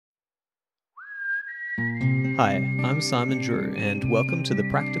Hi, I'm Simon Drew, and welcome to the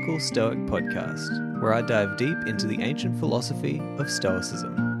Practical Stoic podcast, where I dive deep into the ancient philosophy of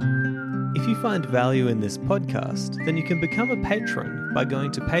Stoicism. If you find value in this podcast, then you can become a patron by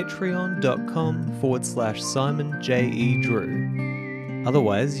going to patreon.com/SimonJEDrew.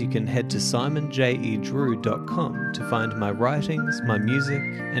 Otherwise, you can head to simonjedrew.com to find my writings, my music,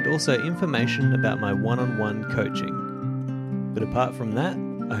 and also information about my one-on-one coaching. But apart from that,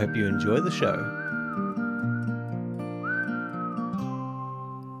 I hope you enjoy the show.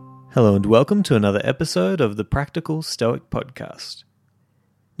 Hello and welcome to another episode of the Practical Stoic podcast.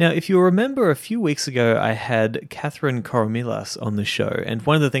 Now, if you remember, a few weeks ago I had Catherine Koromilas on the show, and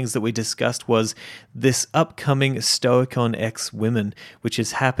one of the things that we discussed was this upcoming Stoicon X Women, which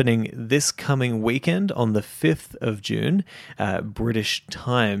is happening this coming weekend on the 5th of June, British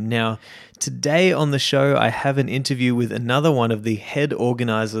time. Now, today on the show I have an interview with another one of the head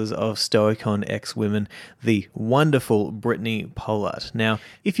organisers of Stoicon X Women, the wonderful Brittany Polat. Now,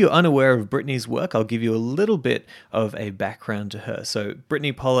 if you're unaware of Brittany's work, I'll give you a little bit of a background to her. So,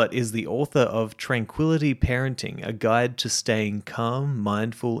 Brittany Polat is the author of Tranquility Parenting, a guide to staying calm,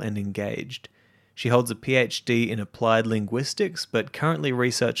 mindful, and engaged. She holds a PhD in applied linguistics, but currently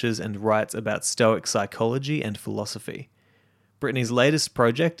researches and writes about Stoic psychology and philosophy. Brittany's latest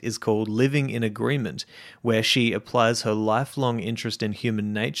project is called Living in Agreement, where she applies her lifelong interest in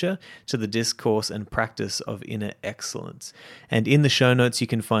human nature to the discourse and practice of inner excellence. And in the show notes, you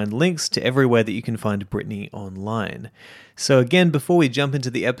can find links to everywhere that you can find Brittany online. So again, before we jump into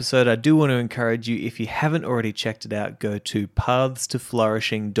the episode, I do want to encourage you, if you haven't already checked it out, go to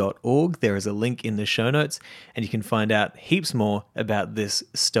pathstoflourishing.org. There is a link in the show notes, and you can find out heaps more about this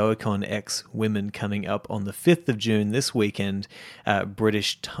Stoicon X Women coming up on the 5th of June this weekend,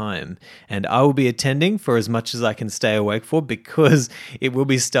 British time. And I will be attending for as much as I can stay awake for, because it will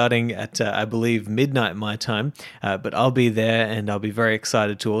be starting at, I believe, midnight my time. But I'll be there, and I'll be very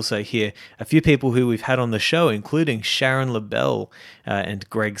excited to also hear a few people who we've had on the show, including Sharon LaBelle and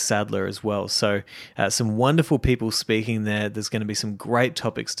Greg Sadler as well. So some wonderful people speaking there. There's going to be some great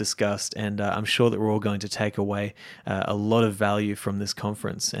topics discussed, and I'm sure that we're all going to take away a lot of value from this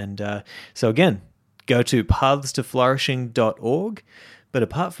conference. And so again, go to pathstoflourishing.org. But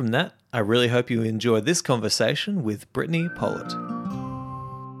apart from that, I really hope you enjoy this conversation with Brittany Polat.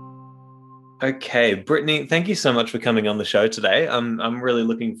 Okay, Brittany, thank you so much for coming on the show today. I'm really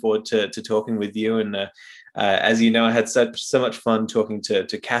looking forward to talking with you. And as you know, I had so much fun talking to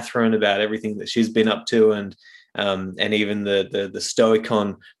Catherine about everything that she's been up to, and even the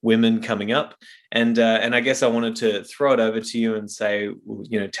Stoicon Women coming up. And I guess I wanted to throw it over to you and say,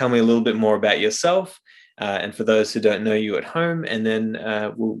 tell me a little bit more about yourself, and for those who don't know you at home, and then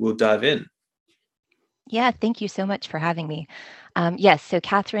we'll dive in. Yeah, thank you so much for having me. Yes, so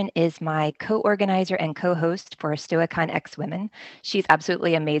Catherine is my co-organizer and co-host for Stoicon X Women. She's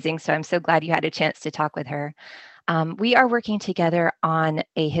absolutely amazing, so I'm so glad you had a chance to talk with her. We are working together on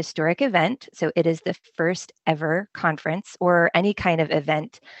a historic event. So it is the first ever conference or any kind of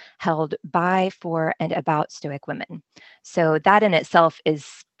event held by, for, and about Stoic women. So that in itself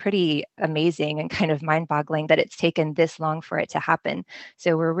is pretty amazing and kind of mind-boggling that it's taken this long for it to happen.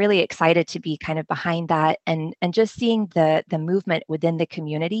 So we're really excited to be kind of behind that, and just seeing the movement within the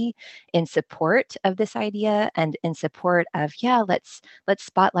community in support of this idea, and in support of, let's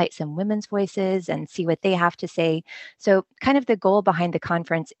spotlight some women's voices and see what they have to say. So kind of the goal behind the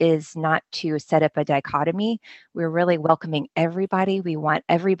conference is not to set up a dichotomy. We're really welcoming everybody. We want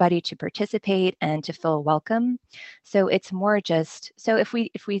everybody to participate and to feel welcome. So it's more just, so if we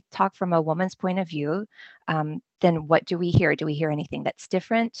talk from a woman's point of view, then what do we hear? Do we hear anything that's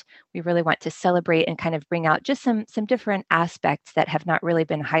different? We really want to celebrate and kind of bring out just some different aspects that have not really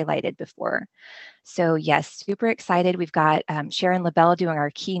been highlighted before. So yes, super excited. We've got Sharon LaBelle doing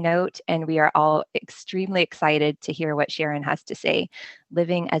our keynote, and we are all extremely excited to hear what Sharon has to say.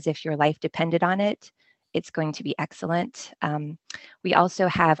 Living as if your life depended on it. It's going to be excellent. We also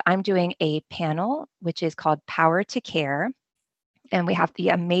have, I'm doing a panel, which is called Power to Care. And we have the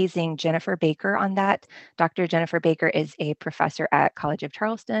amazing Jennifer Baker on that. Dr. Jennifer Baker is a professor at College of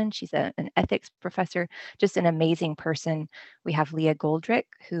Charleston. She's an ethics professor, just an amazing person. We have Leah Goldrick,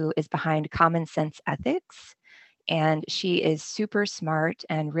 who is behind Common Sense Ethics. And she is super smart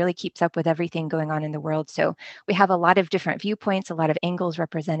and really keeps up with everything going on in the world. So we have a lot of different viewpoints, a lot of angles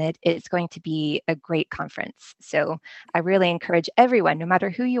represented. It's going to be a great conference. So I really encourage everyone, no matter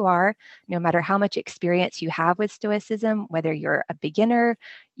who you are, no matter how much experience you have with Stoicism, whether you're a beginner,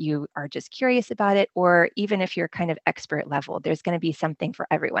 you are just curious about it, or even if you're kind of expert level, there's going to be something for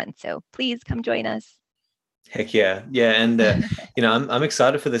everyone. So please come join us. Heck yeah, yeah, and I'm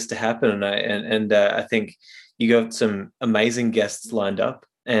excited for this to happen, and I think you got some amazing guests lined up,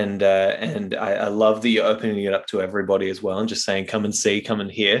 and I love that you're opening it up to everybody as well, and just saying, come and see, come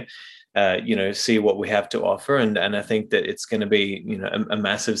and hear, see what we have to offer, and I think that it's going to be a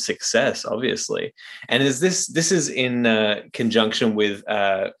massive success, obviously. And this is in conjunction with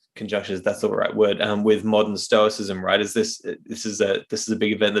conjunction, is that's the right word, with modern Stoicism, right? This is a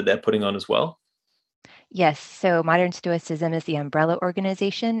big event that they're putting on as well. Yes, so Modern Stoicism is the umbrella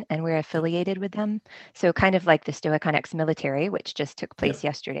organization, and we're affiliated with them. So, kind of like the Stoicon X Military, which just took place Yep.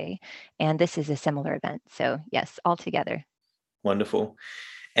 yesterday. And this is a similar event. So, yes, all together. Wonderful.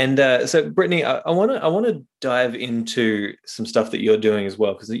 And so, Brittany, I want to dive into some stuff that you're doing as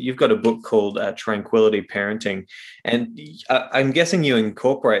well, because you've got a book called Tranquility Parenting, and I'm guessing you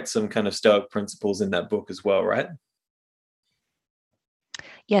incorporate some kind of Stoic principles in that book as well, right?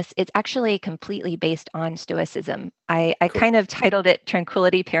 Yes, it's actually completely based on Stoicism. I Cool. kind of titled it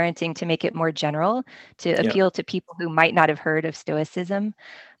Tranquility Parenting to make it more general, to Yeah. appeal to people who might not have heard of Stoicism.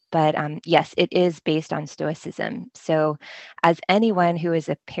 But yes, it is based on Stoicism. So, as anyone who is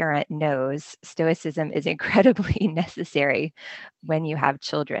a parent knows, Stoicism is incredibly necessary when you have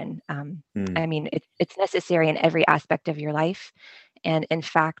children. Mm. I mean, it's necessary in every aspect of your life. And in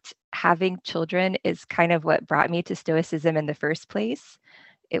fact, having children is kind of what brought me to Stoicism in the first place.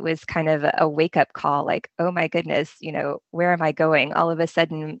 It was kind of a wake up call, like, oh my goodness, where am I going? All of a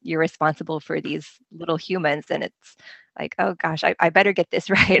sudden, you're responsible for these little humans. And it's like, oh gosh, I better get this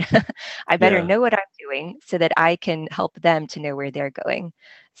right. I better Yeah. know what I'm doing so that I can help them to know where they're going.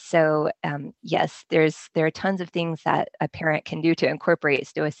 So yes, there are tons of things that a parent can do to incorporate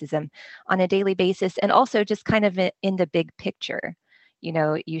Stoicism on a daily basis, and also just kind of in the big picture.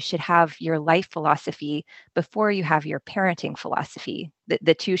 You should have your life philosophy before you have your parenting philosophy.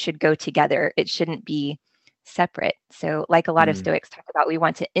 The two should go together. It shouldn't be separate. So, like a lot of Mm. Stoics talk about, we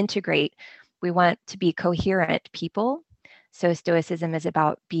want to integrate, we want to be coherent people. So, Stoicism is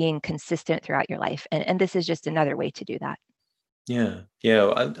about being consistent throughout your life. And this is just another way to do that. Yeah.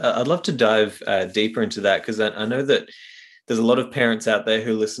 Yeah. I'd love to dive deeper into that, because I know that there's a lot of parents out there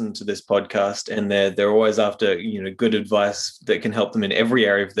who listen to this podcast, and they're always after good advice that can help them in every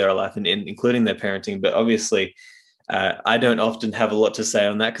area of their life, and including their parenting. But obviously, I don't often have a lot to say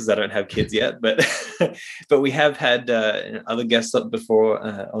on that because I don't have kids yet. But but we have had other guests up before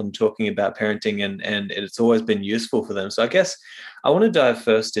on talking about parenting, and it's always been useful for them. So I guess I want to dive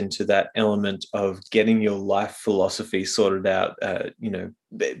first into that element of getting your life philosophy sorted out.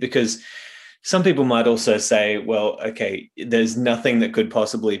 Because some people might also say, well, okay, there's nothing that could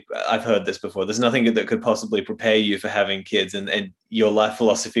possibly, I've heard this before, there's nothing that could possibly prepare you for having kids, and your life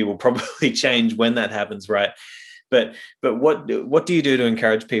philosophy will probably change when that happens, right? But what do you do to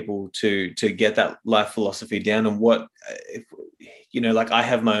encourage people to get that life philosophy down? And what if, like I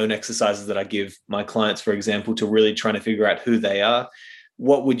have my own exercises that I give my clients, for example, to really trying to figure out who they are.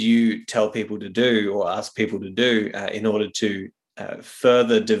 What would you tell people to do or ask people to do in order to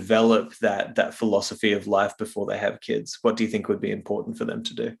further develop that philosophy of life before they have kids? What do you think would be important for them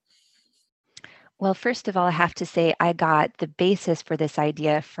to do? Well, first of all, I have to say I got the basis for this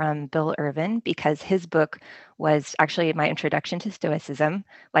idea from Bill Irvin because his book was actually my introduction to Stoicism.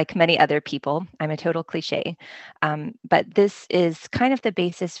 Like many other people, I'm a total cliche. But this is kind of the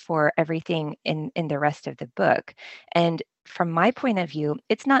basis for everything in the rest of the book. And from my point of view,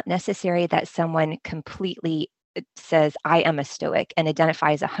 it's not necessary that someone completely says, I am a Stoic and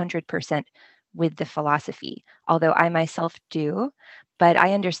identifies 100% with the philosophy, although I myself do, but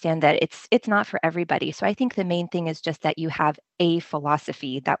I understand that it's not for everybody. So I think the main thing is just that you have a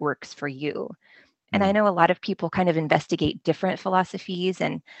philosophy that works for you. And I Mm, know a lot of people kind of investigate different philosophies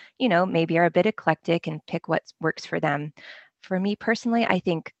and, maybe are a bit eclectic and pick what works for them. For me personally, I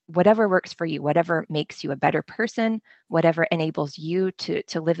think whatever works for you, whatever makes you a better person, whatever enables you to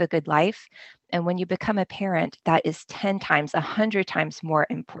live a good life. And when you become a parent, that is 10 times, 100 times more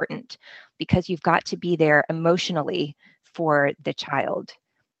important because you've got to be there emotionally for the child.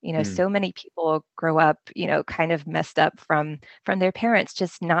 mm, So many people grow up, kind of messed up from their parents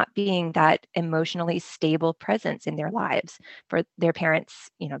just not being that emotionally stable presence in their lives, for their parents,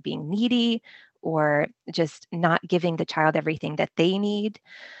 being needy or just not giving the child everything that they need.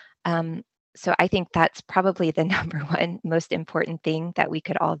 Um, so I think that's probably the number one most important thing that we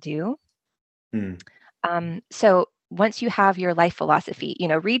could all do. mm, So once you have your life philosophy,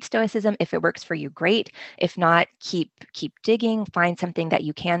 read Stoicism. If it works for you, great. If not, keep digging, find something that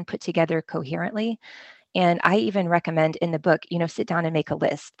you can put together coherently. And I even recommend in the book, sit down and make a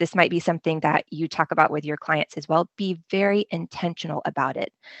list. This might be something that you talk about with your clients as well. Be very intentional about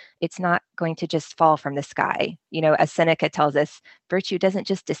it. It's not going to just fall from the sky. As Seneca tells us, virtue doesn't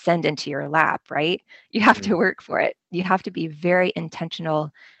just descend into your lap, right? You have to Mm. work for it. You have to be very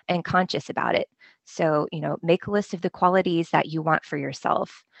intentional and conscious about it. So, make a list of the qualities that you want for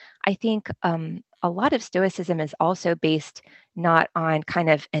yourself. I think a lot of Stoicism is also based not on kind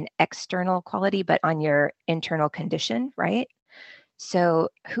of an external quality, but on your internal condition, right? So,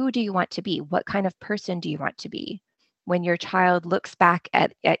 who do you want to be? What kind of person do you want to be? When your child looks back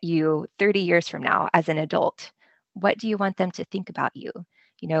at you 30 years from now as an adult, what do you want them to think about you?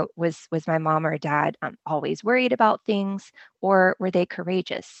 Was my mom or dad always worried about things, or were they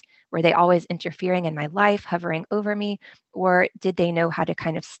courageous? Were they always interfering in my life, hovering over me, or did they know how to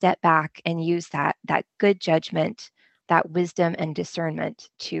kind of step back and use that good judgment, that wisdom and discernment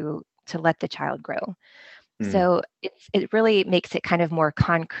to let the child grow? Mm. So it really makes it kind of more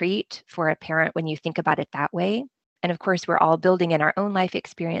concrete for a parent when you think about it that way. And of course, we're all building in our own life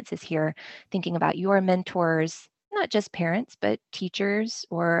experiences here, thinking about your mentors, not just parents, but teachers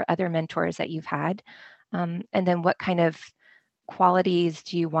or other mentors that you've had. And then what kind of qualities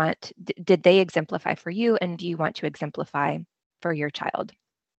do you want, did they exemplify for you? And do you want to exemplify for your child?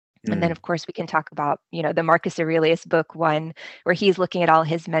 And then, Mm. of course, we can talk about, the Marcus Aurelius book one, where he's looking at all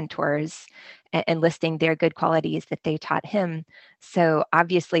his mentors and listing their good qualities that they taught him. So,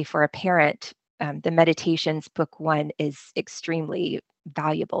 obviously, for a parent, the Meditations book one is extremely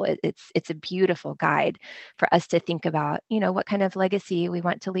valuable. It's a beautiful guide for us to think about, what kind of legacy we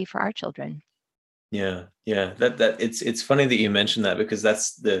want to leave for our children. Yeah, yeah. That it's funny that you mentioned that, because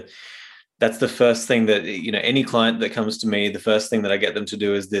that's the first thing that, any client that comes to me, the first thing that I get them to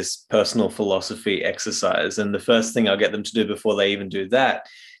do is this personal philosophy exercise. And the first thing I'll get them to do before they even do that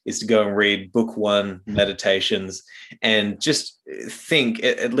is to go and read book one, Meditations, and just think,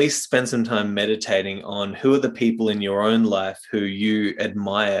 at least spend some time meditating on who are the people in your own life who you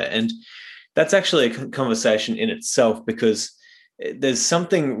admire. And that's actually a conversation in itself, because there's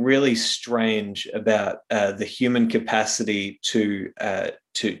something really strange about the human capacity to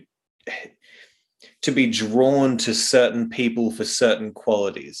be drawn to certain people for certain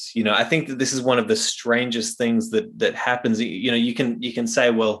qualities. I think that this is one of the strangest things that happens. You can say,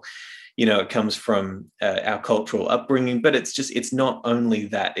 well, it comes from our cultural upbringing, but it's not only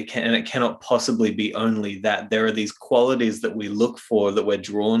that. It cannot possibly be only that. There are these qualities that we look for, that we're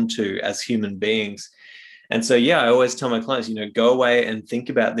drawn to as human beings. And so, yeah, I always tell my clients, go away and think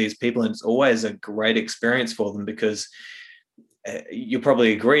about these people. And it's always a great experience for them, because you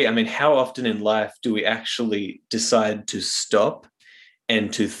probably agree. I mean, how often in life do we actually decide to stop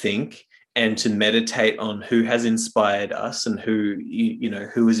and to think and to meditate on who has inspired us and who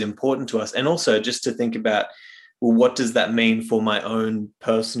is important to us, and also just to think about, well, what does that mean for my own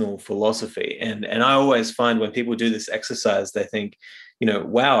personal philosophy? And I always find when people do this exercise, they think,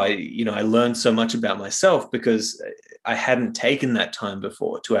 wow, I learned so much about myself, because I hadn't taken that time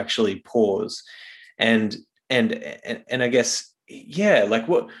before to actually pause and and I guess, yeah, like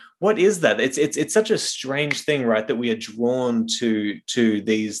what is that? It's such a strange thing, right? That we are drawn to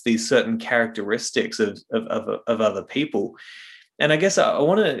these certain characteristics of other people. And I guess I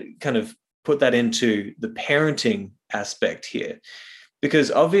want to kind of put that into the parenting aspect here,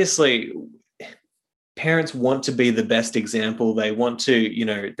 because obviously parents want to be the best example. They want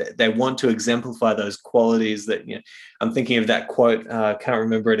to exemplify those qualities that, I'm thinking of that quote. I can't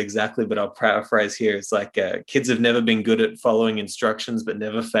remember it exactly, but I'll paraphrase here. It's like, kids have never been good at following instructions, but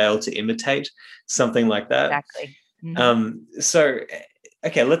never fail to imitate, something like that. Exactly. Mhm. So,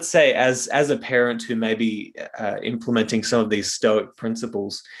 okay, let's say as a parent who may be implementing some of these Stoic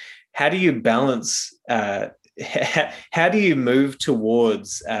principles, how do you balance how do you move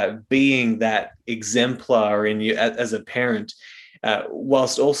towards being that exemplar in you as a parent,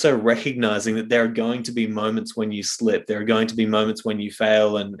 whilst also recognizing that there are going to be moments when you slip, there are going to be moments when you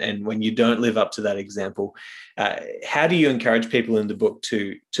fail, and when you don't live up to that example? How do you encourage people in the book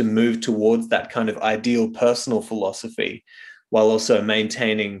to move towards that kind of ideal personal philosophy, while also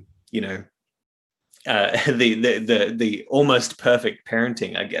maintaining, the almost perfect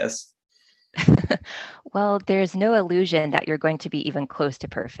parenting, I guess? Well, there's no illusion that you're going to be even close to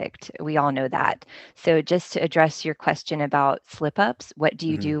perfect. We all know that. So, just to address your question about slip ups, what do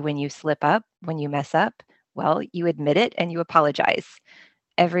you Mm-hmm. do when you slip up, when you mess up? Well, you admit it and you apologize.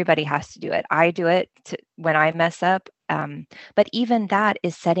 Everybody has to do it. I do it when I mess up. But even that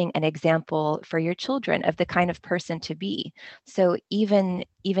is setting an example for your children of the kind of person to be. So even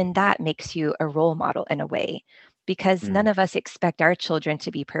that makes you a role model in a way, because none Mm. of us expect our children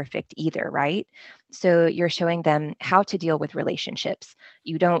to be perfect either, right? So you're showing them how to deal with relationships.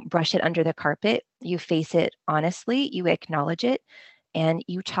 You don't brush it under the carpet, you face it honestly, you acknowledge it, and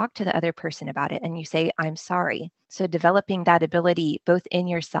you talk to the other person about it and you say, I'm sorry. So developing that ability both in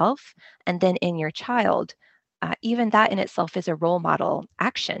yourself and then in your child, even that in itself is a role model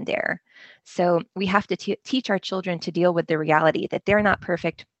action there. So we have to teach our children to deal with the reality that they're not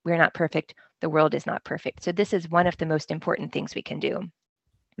perfect, we're not perfect, the world is not perfect. So this is one of the most important things we can do.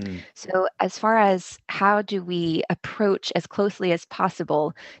 Mm. So, as far as how do we approach as closely as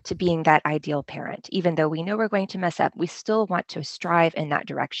possible to being that ideal parent, even though we know we're going to mess up, we still want to strive in that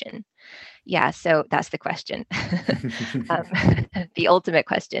direction. Yeah, so that's the question, um, the ultimate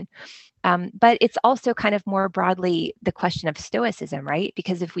question. But it's also kind of more broadly the question of stoicism, right?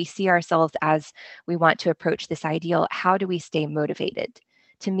 Because if we see ourselves as we want to approach this ideal, how do we stay motivated?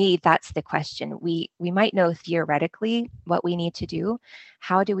 To me, that's the question. We might know theoretically what we need to do.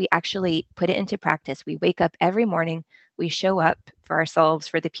 How do we actually put it into practice? We wake up every morning, we show up for ourselves,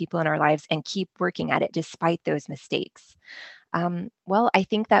 for the people in our lives, and keep working at it despite those mistakes. Well, I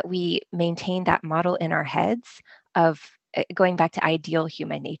think that we maintain that model in our heads of going back to ideal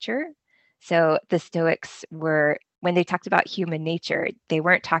human nature. So the Stoics were, when they talked about human nature, they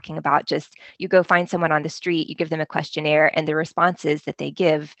weren't talking about just you go find someone on the street, you give them a questionnaire, and the responses that they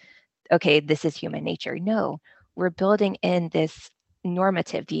give, okay, this is human nature. No, we're building in this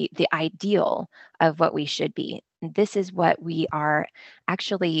normative, the ideal of what we should be. This is what we are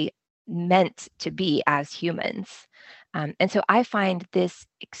actually meant to be as humans. And so I find this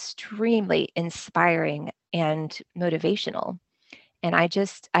extremely inspiring and motivational. And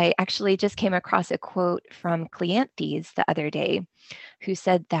I actually just came across a quote from Cleanthes the other day, who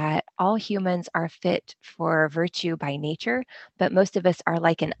said that all humans are fit for virtue by nature, but most of us are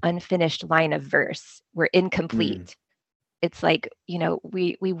like an unfinished line of verse. We're Mm. incomplete. It's like,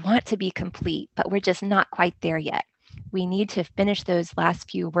 we want to be complete, but we're just not quite there yet. We need to finish those last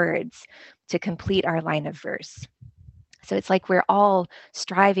few words to complete our line of verse. So it's like we're all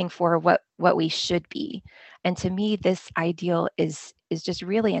striving for what we should be. And to me, this ideal is just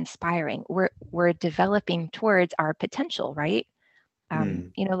really inspiring. We're developing towards our potential, right?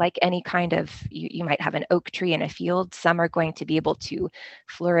 Mm. Like any kind of, you might have an oak tree in a field. Some are going to be able to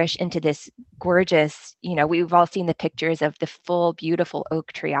flourish into this gorgeous, we've all seen the pictures of the full, beautiful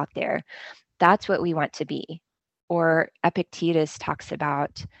oak tree out there. That's what we want to be. Or Epictetus talks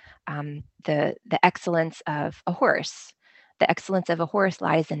about the excellence of a horse. The excellence of a horse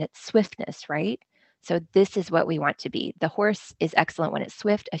lies in its swiftness, right? So this is what we want to be. The horse is excellent when it's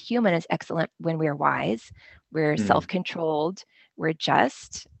swift. A human is excellent when we're wise, we're Mm. self-controlled, we're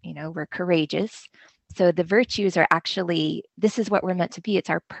just, we're courageous. So the virtues are actually, this is what we're meant to be. It's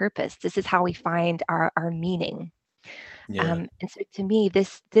our purpose. This is how we find our meaning. Yeah. And so to me,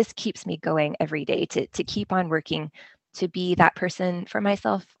 this keeps me going every day to keep on working, to be that person for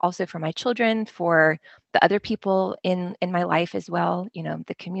myself, also for my children, for the other people in my life as well,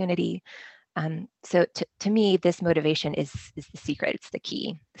 the community. So to me, this motivation is the secret. It's the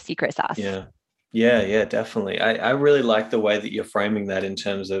key, the secret sauce. Yeah. Yeah, yeah, definitely. I really like the way that you're framing that in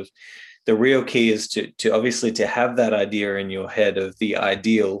terms of the real key is to obviously to have that idea in your head of the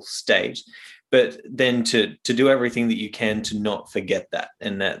ideal state, but then to do everything that you can to not forget that.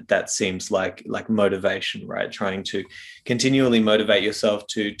 And that seems like motivation, right? Trying to continually motivate yourself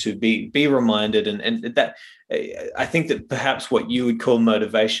to be reminded and that I think that perhaps what you would call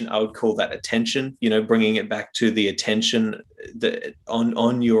motivation, I would call that attention, bringing it back to the attention that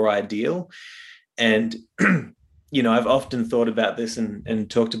on your ideal. And I've often thought about this and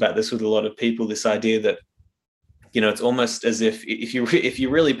talked about this with a lot of people, this idea that it's almost as if you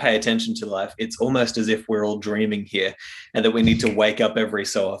really pay attention to life, it's almost as if we're all dreaming here, and that we need to wake up every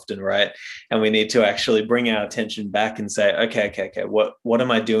so often, right? And we need to actually bring our attention back and say, okay, what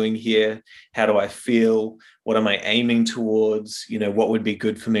am I doing here? How do I feel? What am I aiming towards? What would be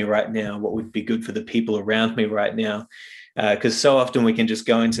good for me right now? What would be good for the people around me right now? Because so often we can just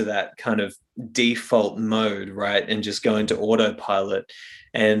go into that kind of default mode, right, and just go into autopilot.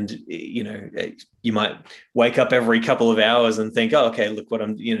 And you might wake up every couple of hours and think, oh, okay, look what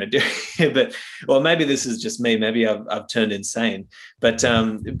I'm doing. But well, maybe this is just me. Maybe I've turned insane. But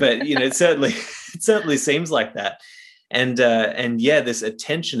it certainly seems like that. And yeah, this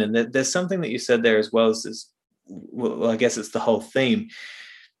attention, and there's something that you said there as well as this. Well, I guess it's the whole theme.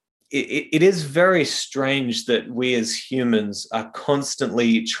 It is very strange that we as humans are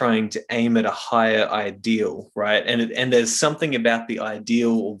constantly trying to aim at a higher ideal, right? And there's something about the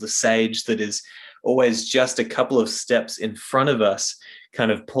ideal or the sage that is always just a couple of steps in front of us,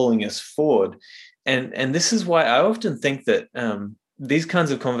 kind of pulling us forward. And this is why I often think that these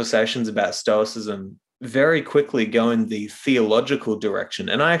kinds of conversations about Stoicism very quickly go in the theological direction.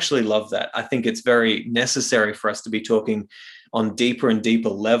 And I actually love that. I think it's very necessary for us to be talking on deeper and deeper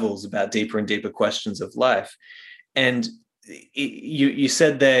levels about deeper and deeper questions of life. And you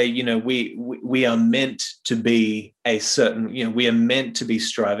said there, we are meant to be a certain, we are meant to be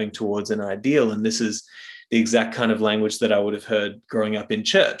striving towards an ideal, and this is the exact kind of language that I would have heard growing up in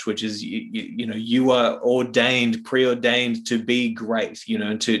church, which is you are ordained, preordained to be great,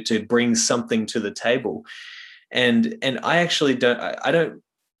 and to bring something to the table. And I actually I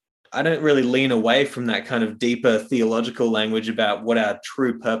don't really lean away from that kind of deeper theological language about what our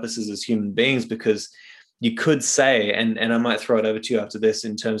true purpose is as human beings, because you could say, and I might throw it over to you after this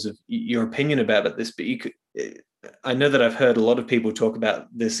in terms of your opinion about this, but I know that I've heard a lot of people talk about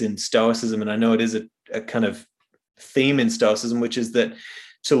this in Stoicism, and I know it is a kind of theme in Stoicism, which is that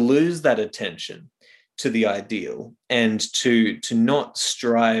to lose that attention to the ideal and to not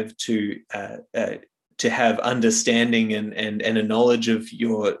strive to have understanding and a knowledge of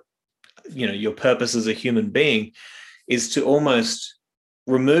your purpose as a human being is to almost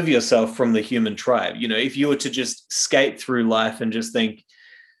remove yourself from the human tribe. If you were to just skate through life and just think,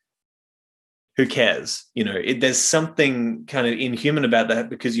 who cares? There's something kind of inhuman about that,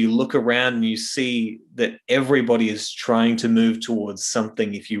 because you look around and you see that everybody is trying to move towards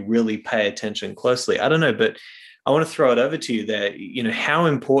something if you really pay attention closely. I don't know, but I want to throw it over to you there. How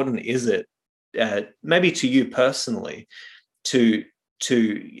important is it, maybe to you personally, to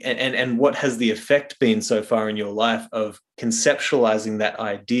and what has the effect been so far in your life of conceptualizing that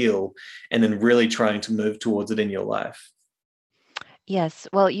ideal and then really trying to move towards it in your life? Yes.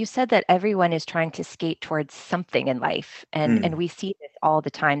 Well, you said that everyone is trying to skate towards something in life, and Mm, we see this all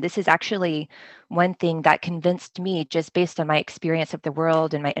the time. This is actually one thing that convinced me, just based on my experience of the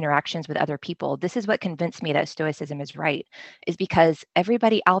world and my interactions with other people. This is what convinced me that Stoicism is right, is because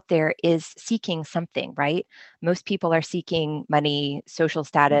everybody out there is seeking something, right? Most people are seeking money, social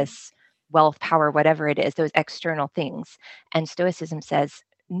status, wealth, power, whatever it is, those external things. And Stoicism says,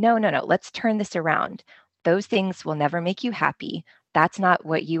 no, no, no, let's turn this around. Those things will never make you happy. That's not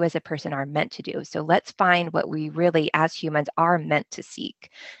what you as a person are meant to do. So let's find what we really, as humans, are meant to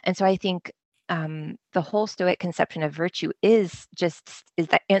seek. And so I think the whole Stoic conception of virtue is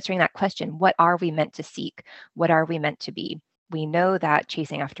that answering that question: what are we meant to seek? What are we meant to be? We know that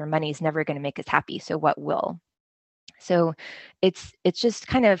chasing after money is never going to make us happy. So what will? So it's just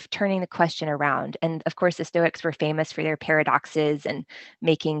kind of turning the question around. And of course, the Stoics were famous for their paradoxes and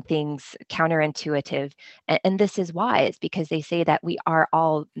making things counterintuitive. And this is why. It's because they say that we are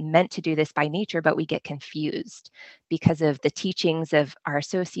all meant to do this by nature, but we get confused because of the teachings of our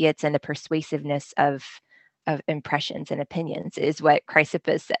associates and the persuasiveness of impressions and opinions, is what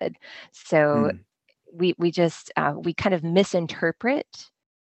Chrysippus said. So mm, we kind of misinterpret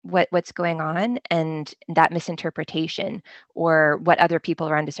what's going on, and that misinterpretation or what other people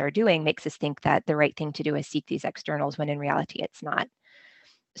around us are doing makes us think that the right thing to do is seek these externals, when in reality it's not.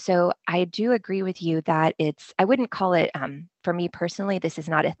 So I do agree with you that I wouldn't call it, for me personally, this is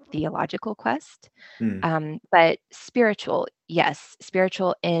not a theological quest, mm, but spiritual. Yes,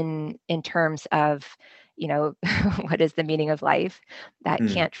 spiritual in terms of, what is the meaning of life, that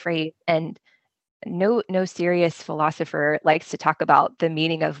mm, can't phrase. And no serious philosopher likes to talk about the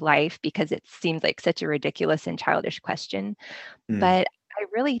meaning of life, because it seems like such a ridiculous and childish question. mm. But I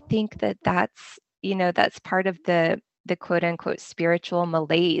really think that that's part of the quote unquote spiritual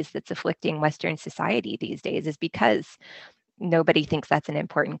malaise that's afflicting Western society these days, is because nobody thinks that's an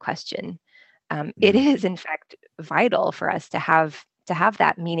important question. It Mm. is, in fact, vital for us to have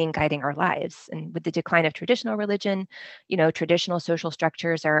that meaning guiding our lives. And with the decline of traditional religion, traditional social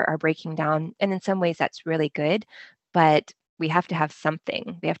structures are breaking down, and in some ways that's really good. But we have to have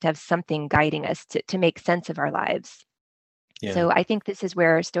something. We have to have something guiding us to make sense of our lives. Yeah. So I think this is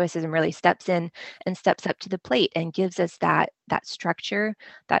where Stoicism really steps in and steps up to the plate and gives us that structure,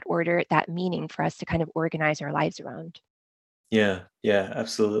 that order, that meaning for us to kind of organize our lives around. Yeah, yeah,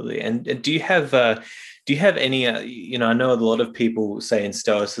 absolutely. And do you have any I know a lot of people say in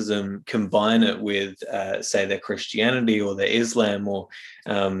Stoicism combine it with say their Christianity or their Islam or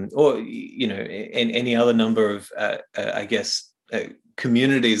any other number of I guess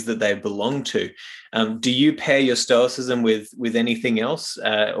communities that they belong to. Do you pair your Stoicism with anything else,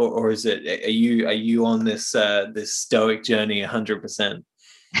 or is it are you on this Stoic journey 100%?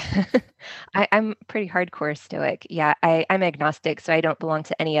 I'm pretty hardcore Stoic. Yeah, I'm agnostic, so I don't belong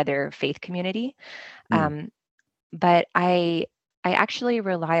to any other faith community. Mm, Um, but I actually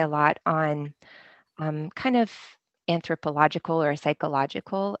rely a lot on kind of anthropological or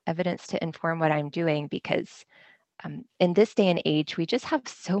psychological evidence to inform what I'm doing, because in this day and age, we just have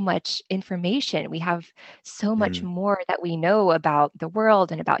so much information. We have so much Mm, more that we know about the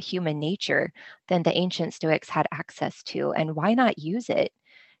world and about human nature than the ancient Stoics had access to. And why not use it?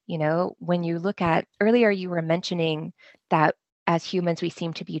 When you look at earlier, you were mentioning that as humans, we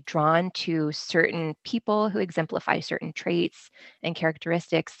seem to be drawn to certain people who exemplify certain traits and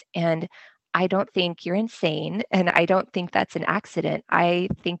characteristics. And I don't think you're insane. And I don't think that's an accident. I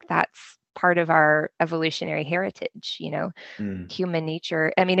think that's part of our evolutionary heritage. mm, Human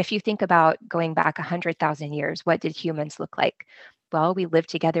nature. I mean, if you think about going back 100,000 years, what did humans look like? Well, we lived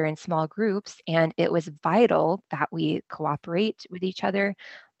together in small groups, and it was vital that we cooperate with each other,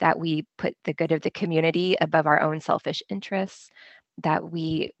 that we put the good of the community above our own selfish interests, that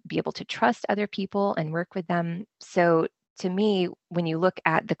we be able to trust other people and work with them. So, to me, when you look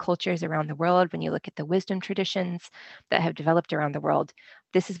at the cultures around the world, when you look at the wisdom traditions that have developed around the world,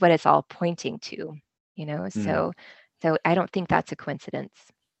 this is what it's all pointing to, you know? mm. So I don't think that's a coincidence.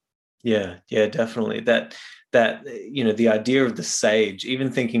 Yeah, yeah, definitely. The idea of the sage,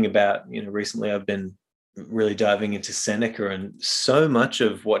 even thinking about, recently I've been really diving into Seneca, and so much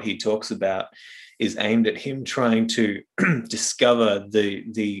of what he talks about is aimed at him trying to discover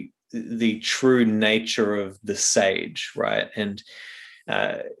the true nature of the sage, right? And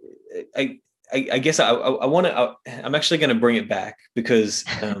uh, I, I guess I want to. I'm actually going to bring it back because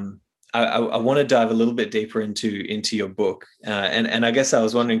I want to dive a little bit deeper into your book, and I guess I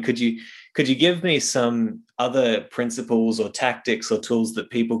was wondering, could you give me some other principles or tactics or tools that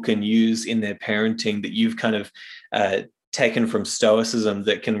people can use in their parenting that you've kind of taken from Stoicism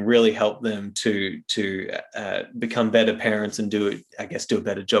that can really help them to become better parents and do a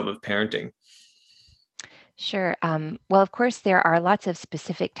better job of parenting? Sure. Well, of course, there are lots of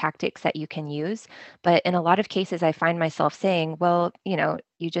specific tactics that you can use, but in a lot of cases, I find myself saying, well,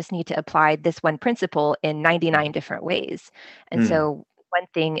 you just need to apply this one principle in 99 different ways. And Mm, so, one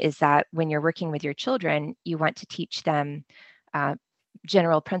thing is that when you're working with your children, you want to teach them uh,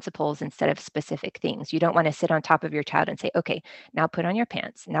 general principles instead of specific things. You don't want to sit on top of your child and say, okay, now put on your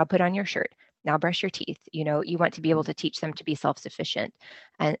pants, now put on your shirt, now brush your teeth. You want to be able to teach them to be self sufficient.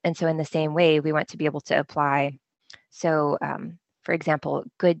 And so, in the same way, we want to be able to apply. So, for example,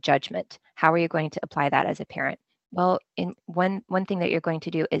 good judgment. How are you going to apply that as a parent? Well, in one thing that you're going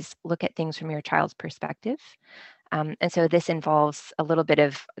to do is look at things from your child's perspective. And so this involves a little bit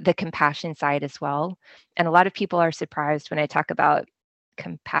of the compassion side as well. And a lot of people are surprised when I talk about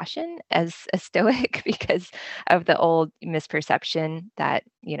compassion as a stoic because of the old misperception that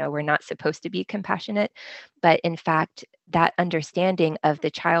we're not supposed to be compassionate, but in fact that understanding of the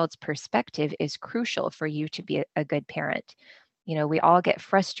child's perspective is crucial for you to be a good parent. We all get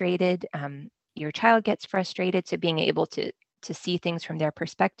frustrated. Your child gets frustrated, so being able to see things from their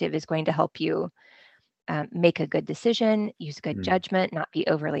perspective is going to help you make a good decision, use good mm, judgment, not be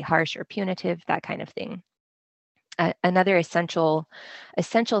overly harsh or punitive, that kind of thing. Another essential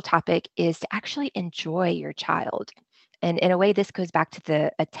topic is to actually enjoy your child. And in a way, this goes back to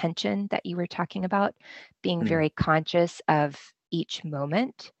the attention that you were talking about, being mm, very conscious of each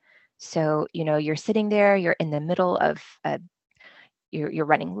moment. So, you're sitting there, you're in the middle of you're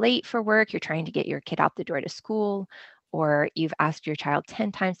running late for work, you're trying to get your kid out the door to school, or you've asked your child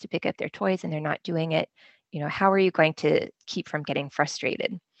 10 times to pick up their toys and they're not doing it. How are you going to keep from getting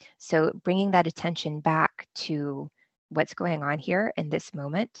frustrated? So bringing that attention back to what's going on here in this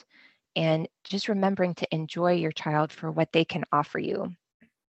moment, and just remembering to enjoy your child for what they can offer you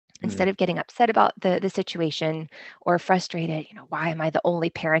instead mm, of getting upset about the situation or frustrated. Why am I the only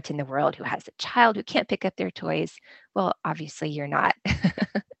parent in the world who has a child who can't pick up their toys? Well, obviously you're not.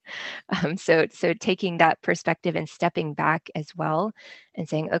 So taking that perspective and stepping back as well and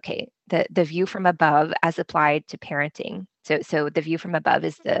saying, okay, the view from above as applied to parenting. So the view from above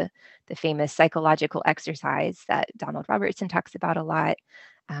is the famous psychological exercise that Donald Robertson talks about a lot.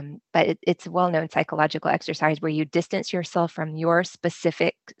 But it's a well-known psychological exercise where you distance yourself from your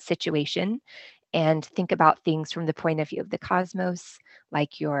specific situation and think about things from the point of view of the cosmos,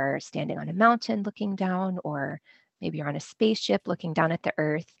 like you're standing on a mountain looking down, or maybe you're on a spaceship looking down at the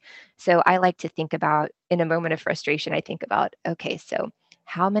earth. So I like to think about, in a moment of frustration, I think about, okay, so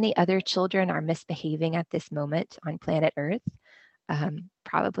how many other children are misbehaving at this moment on planet Earth?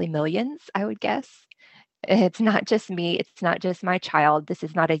 Probably millions, I would guess. It's not just me, it's not just my child. This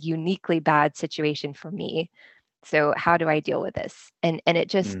is not a uniquely bad situation for me. So how do I deal with this? And it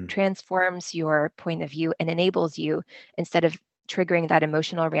just mm. transforms your point of view and enables you, instead of triggering that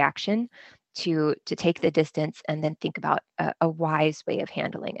emotional reaction, to take the distance and then think about a wise way of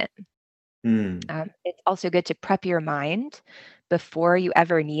handling it. Mm, It's also good to prep your mind before you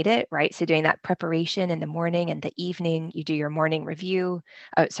ever need it, right? So doing that preparation in the morning and the evening, you do your morning review.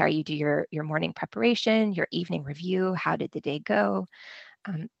 Oh, sorry, you do your morning preparation, your evening review. How did the day go?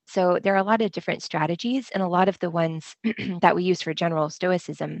 So there are a lot of different strategies, and a lot of the ones that we use for general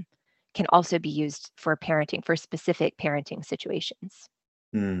stoicism can also be used for parenting, for specific parenting situations.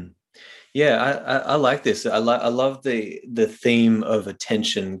 mm. Yeah, I like this. I love the theme of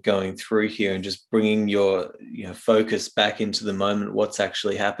attention going through here and just bringing your focus back into the moment. What's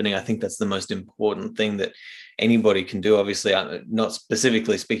actually happening? I think that's the most important thing that anybody can do. Obviously, I'm not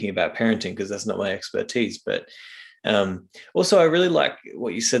specifically speaking about parenting because that's not my expertise, but also I really like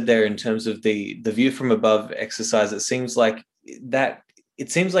what you said there in terms of the view from above exercise. That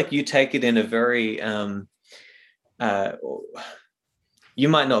it seems like you take it in a very uh, you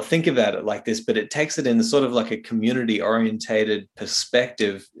might not think about it like this, but it takes it in sort of like a community orientated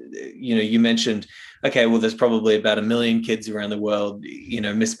perspective. You mentioned, okay, well, there's probably about 1 million kids around the world,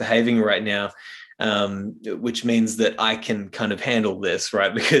 misbehaving right now, which means that I can kind of handle this,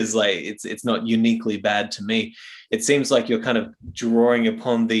 right? Because like it's not uniquely bad to me. It seems like you're kind of drawing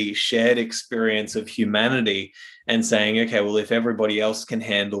upon the shared experience of humanity and saying, okay, well, if everybody else can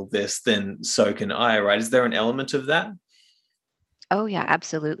handle this, then so can I, right? Is there an element of that? Oh, yeah,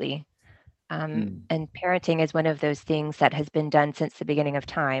 absolutely. Mm, And parenting is one of those things that has been done since the beginning of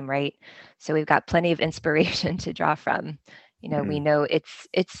time, right? So we've got plenty of inspiration to draw from. We mm. know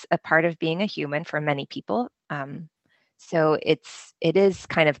it's a part of being a human for many people. So it is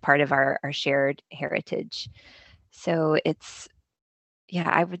kind of part of our shared heritage. So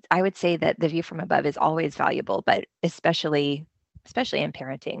yeah, I would say that the view from above is always valuable, but especially in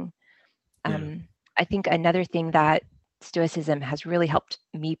parenting. Yeah. I think another thing that Stoicism has really helped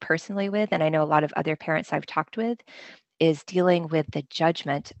me personally with, and I know a lot of other parents I've talked with, is dealing with the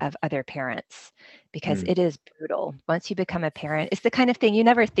judgment of other parents because Mm, it is brutal. Once you become a parent, it's the kind of thing you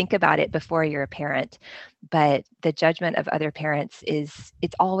never think about it before you're a parent, but the judgment of other parents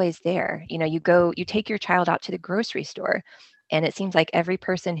it's always there. You take your child out to the grocery store, and it seems like every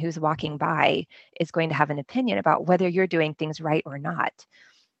person who's walking by is going to have an opinion about whether you're doing things right or not.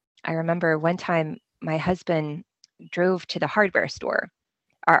 I remember one time my husband drove to the hardware store.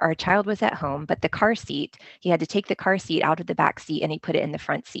 Our child was at home, but the car seat, he had to take the car seat out of the back seat and he put it in the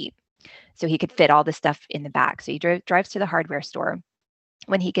front seat so he could fit all the stuff in the back. So he drives to the hardware store.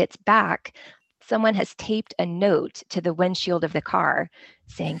 When he gets back, someone has taped a note to the windshield of the car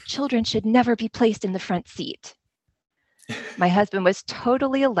saying, "Children should never be placed in the front seat." My husband was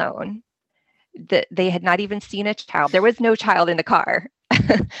totally alone. They had not even seen a child. There was no child in the car,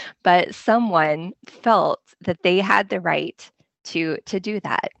 but someone felt that they had the right to do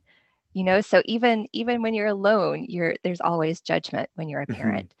that. So even when you're alone, there's always judgment when you're a mhm.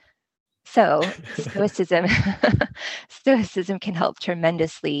 parent. So stoicism can help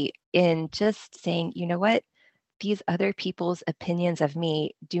tremendously in just saying, you know what, these other people's opinions of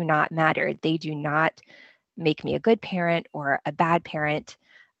me do not matter. They do not make me a good parent or a bad parent.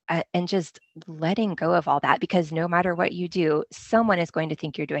 And just letting go of all that, because no matter what you do, someone is going to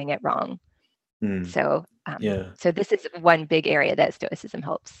think you're doing it wrong. Mm, So, yeah. so this is one big area that stoicism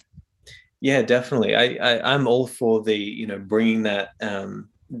helps. Yeah, definitely. I'm all for the, bringing I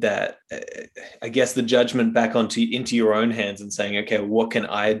guess the judgment back onto into your own hands and saying, okay, what can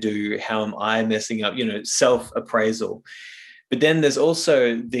I do? How am I messing up? Self-appraisal. But then there's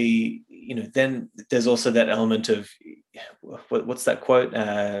also that element of what's that quote?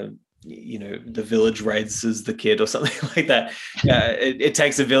 The village raises the kid or something like that. It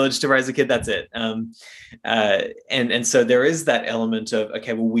takes a village to raise a kid. That's it. And so there is that element of,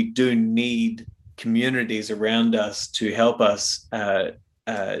 okay, well, we do need communities around us to help us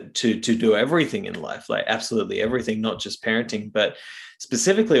to do everything in life, like absolutely everything, not just parenting, but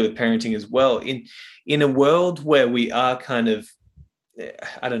specifically with parenting as well. In a world where we are kind of,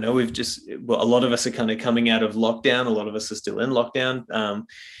 I don't know, a lot of us are kind of coming out of lockdown. A lot of us are still in lockdown.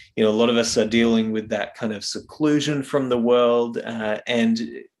 A lot of us are dealing with that kind of seclusion from the world, and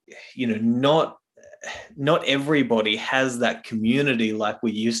not everybody has that community like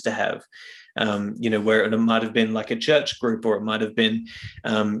we used to have. Where it might have been like a church group, or it might have been,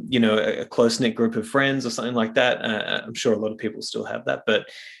 a close knit group of friends or something like that. I'm sure a lot of people still have that, but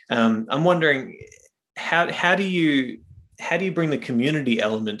I'm wondering how do you bring the community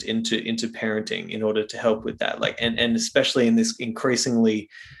element into parenting in order to help with that, like, and especially in this increasingly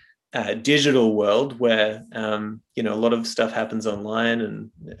digital world where a lot of stuff happens online, and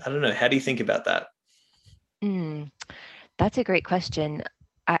I don't know, how do you think about that? Mm, that's a great question.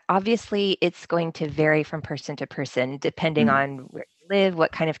 Obviously, it's going to vary from person to person depending Mm, on where you live,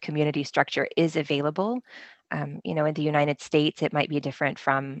 what kind of community structure is available. In the United States, it might be different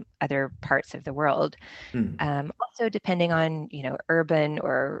from other parts of the world. Mm. Also, depending on, urban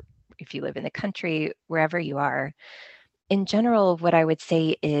or if you live in the country, wherever you are. In general, what I would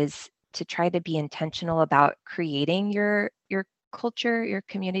say is to try to be intentional about creating your culture, your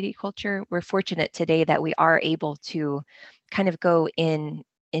community culture. We're fortunate today that we are able to kind of go in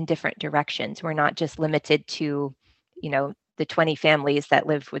different directions. We're not just limited to, the 20 families that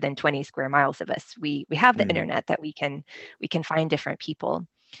live within 20 square miles of us. We have the Mm. internet that we can find different people.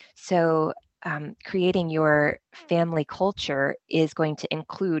 So creating your family culture is going to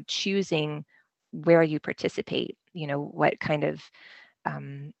include choosing where you participate, what kind of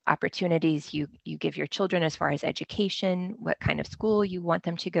opportunities you give your children as far as education, what kind of school you want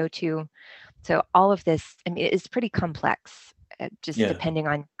them to go to. So all of this, I mean, is pretty complex, just Yeah. depending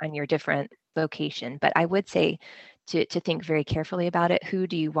on your different location. But I would say to think very carefully about it. Who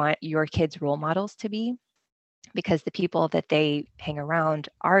do you want your kids' role models to be? Because the people that they hang around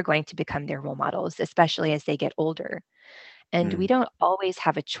are going to become their role models, especially as they get older. And we Mm. don't always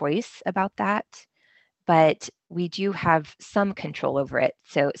have a choice about that, but we do have some control over it.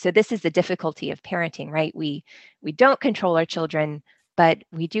 So this is the difficulty of parenting, right? We don't control our children, but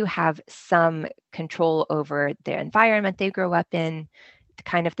we do have some control over the environment they grow up in, the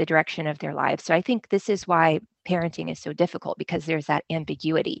kind of the direction of their lives. So I think this is why parenting is so difficult, because there's that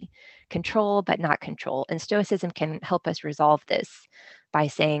ambiguity, control but not control. And Stoicism can help us resolve this by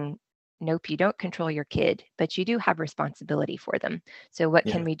saying, nope, you don't control your kid, but you do have responsibility for them. So what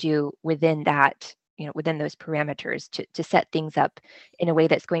Yeah. can we do within that, within those parameters to set things up in a way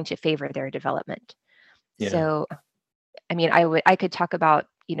that's going to favor their development? Yeah. So, I mean, I could talk about,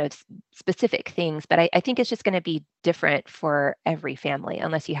 specific things, but I think it's just going to be different for every family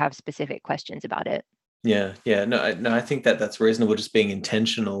unless you have specific questions about it. Yeah, yeah, no, no, I think that that's reasonable. Just being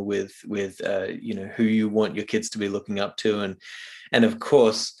intentional with who you want your kids to be looking up to, and of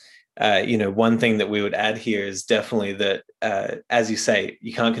course, one thing that we would add here is definitely that, as you say,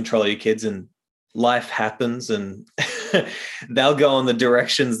 you can't control your kids, and life happens, and they'll go on the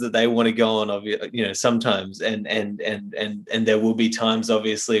directions that they want to go on. Sometimes, and there will be times,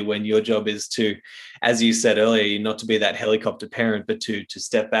 obviously, when your job is to, as you said earlier, not to be that helicopter parent, but to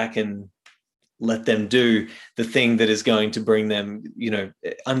step back and let them do the thing that is going to bring them,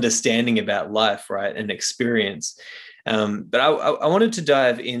 understanding about life, right, and experience. But I wanted to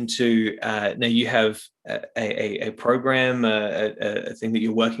dive into, now you have a program, a thing that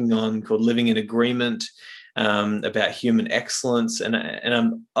you're working on called Living in Agreement, about human excellence.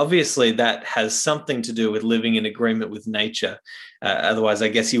 And obviously that has something to do with living in agreement with nature. Otherwise, I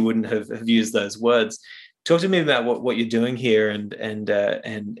guess you wouldn't have used those words. Talk to me about what you're doing here, and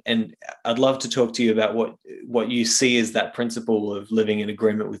I'd love to talk to you about what you see as that principle of living in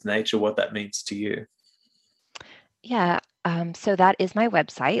agreement with nature, what that means to you. Yeah. So that is my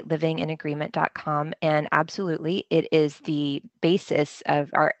website, livinginagreement.com. And absolutely, it is the basis of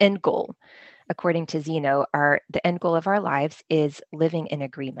our end goal. According to Zeno, the end goal of our lives is living in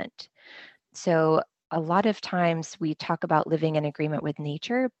agreement. So a lot of times we talk about living in agreement with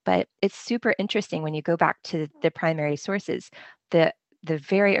nature, but it's super interesting when you go back to the primary sources. The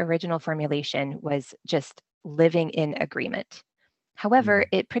very original formulation was just living in agreement. However,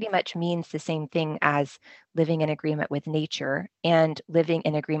 Mm. it pretty much means the same thing as living in agreement with nature and living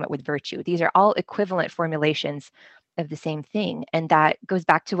in agreement with virtue. These are all equivalent formulations of the same thing. And that goes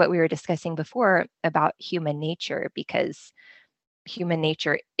back to what we were discussing before about human nature, because human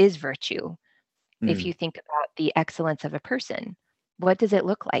nature is virtue. If Mm. you think about the excellence of a person, what does it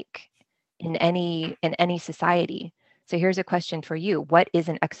look like in any society? So here's a question for you. What is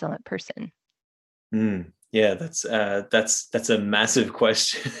an excellent person? Mm. Yeah, that's a massive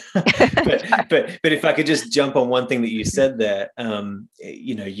question. But if I could just jump on one thing that you said there,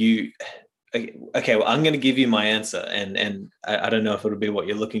 you okay, well, I'm going to give you my answer, and I don't know if it'll be what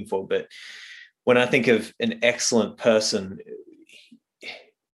you're looking for, but when I think of an excellent person,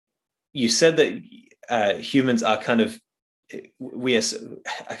 you said that humans are kind of, we are,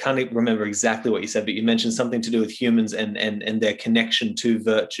 I can't remember exactly what you said, but you mentioned something to do with humans and their connection to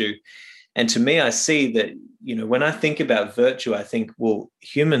virtue. And to me, I see that, when I think about virtue, I think, well,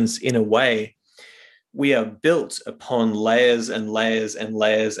 humans, in a way, we are built upon layers and layers and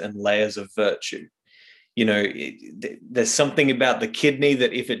layers and layers of virtue. There's something about the kidney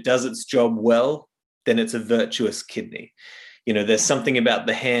that if it does its job well, then it's a virtuous kidney. There's Yeah. something about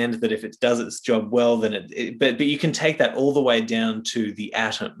the hand that if it does its job well, then but you can take that all the way down to the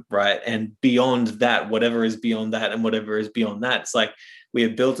atom, right? And beyond that, whatever is beyond that and whatever is beyond that, it's like we are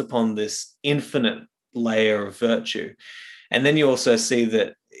built upon this infinite layer of virtue. And then you also see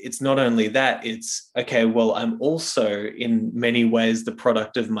that it's not only that, it's okay, well, I'm also in many ways the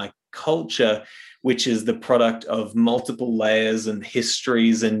product of my culture, which is the product of multiple layers and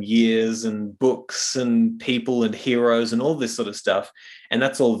histories and years and books and people and heroes and all this sort of stuff. And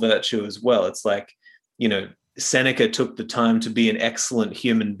that's all virtue as well. It's like, Seneca took the time to be an excellent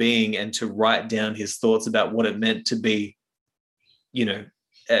human being and to write down his thoughts about what it meant to be,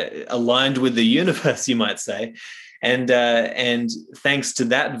 aligned with the universe, you might say. And thanks to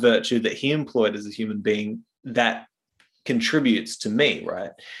that virtue that he employed as a human being, that contributes to me,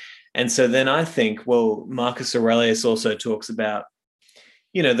 right? And so then I think, well, Marcus Aurelius also talks about,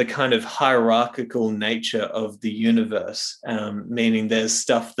 the kind of hierarchical nature of the universe, meaning there's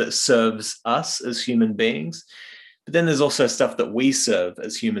stuff that serves us as human beings, but then there's also stuff that we serve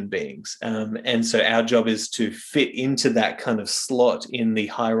as human beings. And so our job is to fit into that kind of slot in the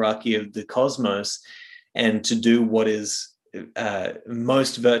hierarchy of the cosmos and to do what is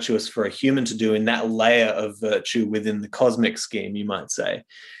most virtuous for a human to do in that layer of virtue within the cosmic scheme, you might say.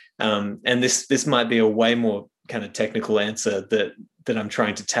 And this might be a way more kind of technical answer that I'm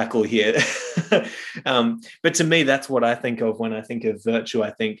trying to tackle here. But to me, that's what I think of when I think of virtue.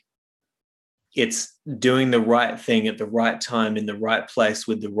 I think it's doing the right thing at the right time in the right place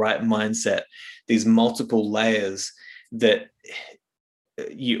with the right mindset, these multiple layers that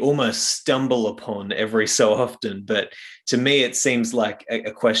you almost stumble upon every so often. But to me, it seems like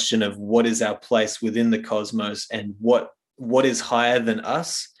a question of what is our place within the cosmos and what is higher than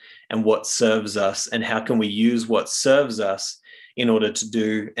us and what serves us, and how can we use what serves us in order to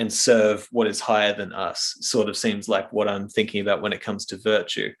do and serve what is higher than us, sort of seems like what I'm thinking about when it comes to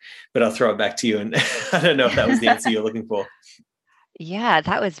virtue. But I'll throw it back to you. And I don't know if that was the answer you're looking for. Yeah,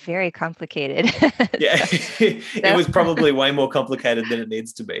 that was very complicated. Yeah, it was probably way more complicated than it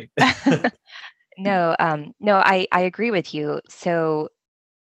needs to be. No, I agree with you. So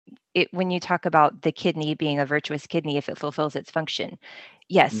when you talk about the kidney being a virtuous kidney, if it fulfills its function,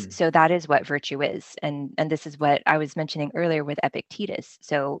 yes, so that is what virtue is. And this is what I was mentioning earlier with Epictetus.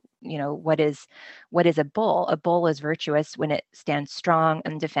 So, what is a bull? A bull is virtuous when it stands strong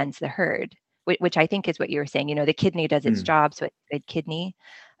and defends the herd, which I think is what you were saying. The kidney does its job, so it's a good kidney.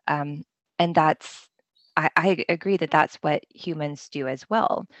 And I agree that that's what humans do as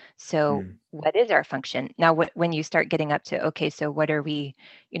well. So what is our function? Now, when you start getting up to, okay, so what are we,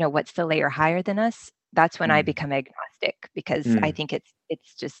 what's the layer higher than us? That's when I become agnostic, because I think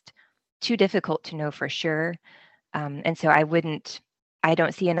it's just too difficult to know for sure. And so I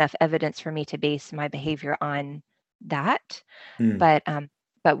don't see enough evidence for me to base my behavior on that.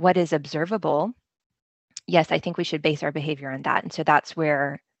 But what is observable? Yes, I think we should base our behavior on that. And so that's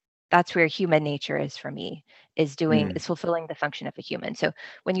where human nature is for me, is fulfilling the function of a human. So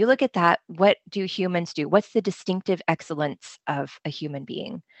when you look at that, what do humans do? What's the distinctive excellence of a human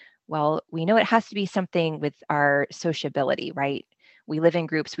being? Well, we know it has to be something with our sociability, right? We live in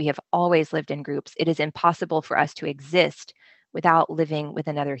groups. We have always lived in groups. It is impossible for us to exist without living with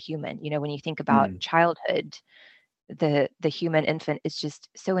another human. When you think about childhood, the human infant is just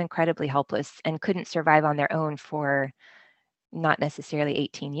so incredibly helpless and couldn't survive on their own for not necessarily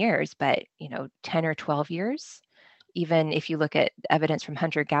 18 years, but 10 or 12 years. Even if you look at evidence from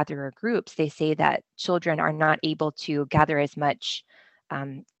hunter-gatherer groups, they say that children are not able to gather as much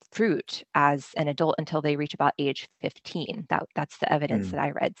fruit as an adult until they reach about age 15. That's the evidence that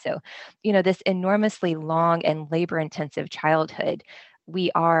I read. So, this enormously long and labor-intensive childhood,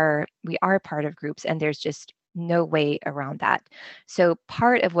 we are part of groups, and there's just no way around that. So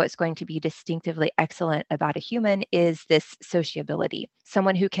part of what's going to be distinctively excellent about a human is this sociability,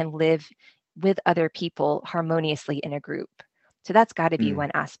 someone who can live with other people harmoniously in a group. So that's got to be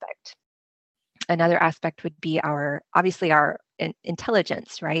one aspect. Another aspect would be obviously our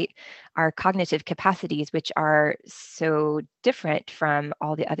intelligence, right? Our cognitive capacities, which are so different from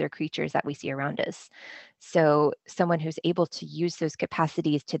all the other creatures that we see around us. So someone who's able to use those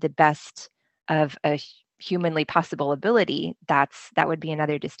capacities to the best of a humanly possible ability, that would be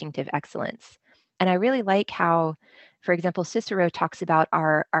another distinctive excellence. And I really like how, for example, Cicero talks about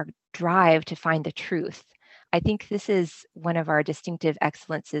our drive to find the truth. I think this is one of our distinctive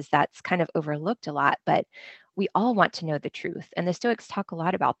excellences that's kind of overlooked a lot, but we all want to know the truth. And the Stoics talk a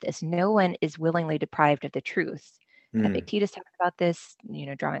lot about this. No one is willingly deprived of the truth. Epictetus talks about this,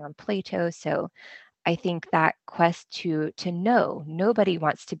 drawing on Plato. So I think that quest to know, nobody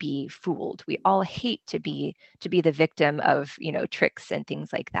wants to be fooled. We all hate to be the victim of, tricks and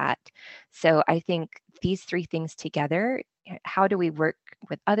things like that. So I think these three things together, how do we work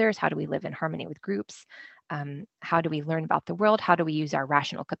with others? How do we live in harmony with groups? how do we learn about the world? How do we use our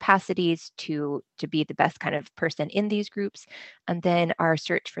rational capacities to be the best kind of person in these groups? And then our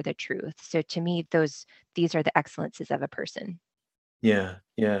search for the truth. So to me, these are the excellences of a person. Yeah,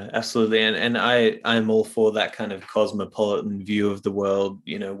 yeah, absolutely. And I'm all for that kind of cosmopolitan view of the world.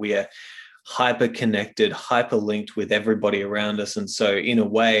 We are hyper connected, hyper linked with everybody around us. And so in a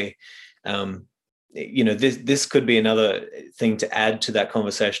way, um, this could be another thing to add to that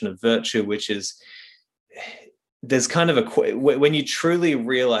conversation of virtue, which is there's kind of when you truly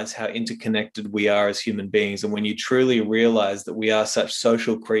realize how interconnected we are as human beings, and when you truly realize that we are such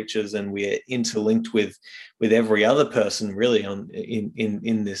social creatures and we are interlinked with every other person really on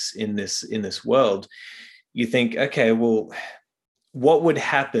in this world, you think, okay, well, what would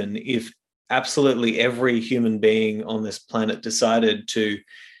happen if absolutely every human being on this planet decided to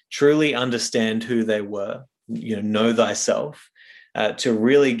truly understand who they were, know thyself, to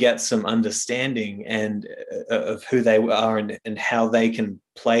really get some understanding and of who they are, and how they can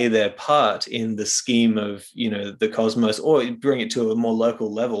play their part in the scheme of the cosmos, or bring it to a more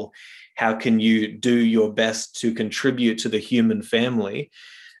local level. How can you do your best to contribute to the human family?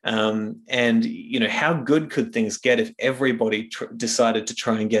 And how good could things get if everybody decided to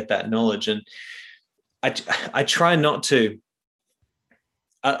try and get that knowledge? And I try not to.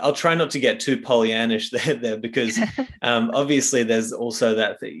 I'll try not to get too Pollyannish there because obviously there's also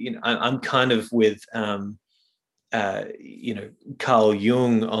that I'm kind of with Carl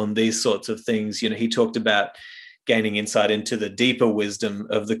Jung on these sorts of things. He talked about gaining insight into the deeper wisdom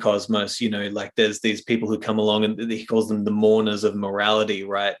of the cosmos. Like there's these people who come along, and he calls them the mourners of morality,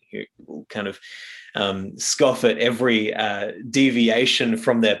 right? Who will kind of scoff at every deviation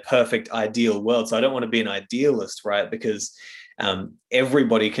from their perfect ideal world. So I don't want to be an idealist, right? Because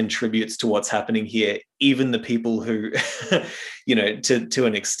everybody contributes to what's happening here, even the people who, to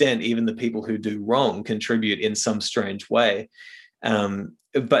an extent, even the people who do wrong contribute in some strange way.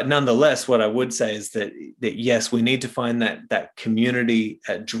 But nonetheless, what I would say is that yes, we need to find that community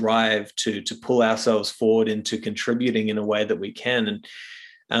drive to pull ourselves forward into contributing in a way that we can.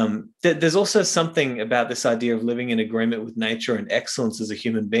 And there's also something about this idea of living in agreement with nature and excellence as a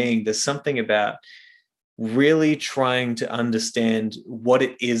human being. There's something about really trying to understand what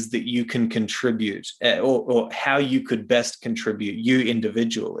it is that you can contribute, or how you could best contribute, you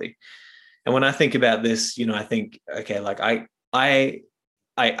individually. And when I think about this, I think, okay, like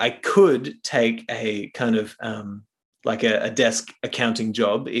I could take a kind of like a desk accounting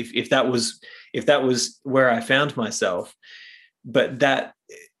job if that was where I found myself, but that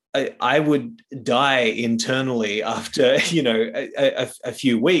I would die internally after a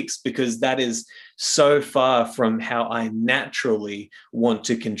few weeks, because that is so far from how I naturally want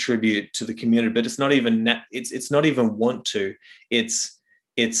to contribute to the community. But it's not even it's not even want to.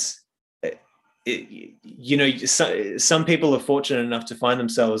 Some people are fortunate enough to find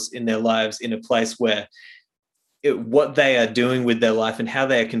themselves in their lives in a place where what they are doing with their life and how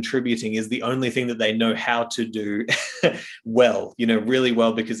they are contributing is the only thing that they know how to do well, really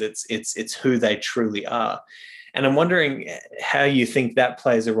well, because it's who they truly are. And I'm wondering how you think that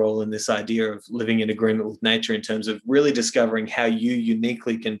plays a role in this idea of living in agreement with nature, in terms of really discovering how you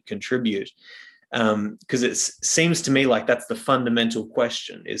uniquely can contribute. Because it seems to me like that's the fundamental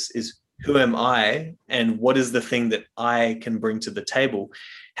question: is who am I, and what is the thing that I can bring to the table?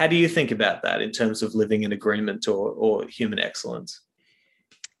 How do you think about that in terms of living in agreement or human excellence?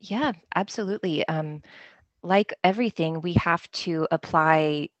 Yeah, absolutely. Like everything, we have to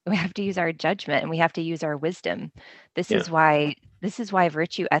use our judgment, and we have to use our wisdom. This Yeah. is why this is why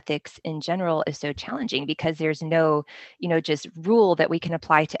virtue ethics in general is so challenging, because there's no, just rule that we can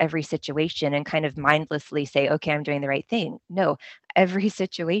apply to every situation and kind of mindlessly say, okay, I'm doing the right thing. No, every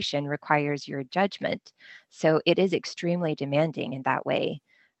situation requires your judgment. So it is extremely demanding in that way.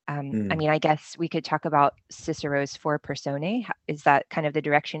 I Mm. mean, I guess we could talk about Cicero's four personae. Is that kind of the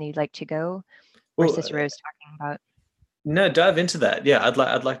direction you'd like to go? Where Well, Cicero is talking about. no, dive into that. Yeah,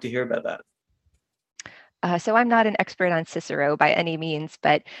 I'd like to hear about that. So I'm not an expert on Cicero by any means,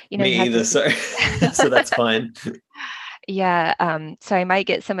 but Me he has either. this. So, so that's fine. Yeah, so I might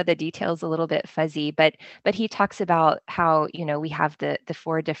get some of the details a little bit fuzzy, but he talks about how we have the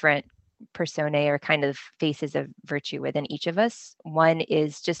four different personae, or kind of faces of virtue within each of us. One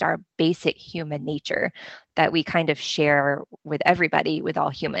is just our basic human nature that we kind of share with everybody, with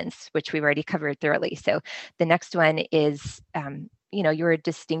all humans, which we've already covered thoroughly. So the next one is your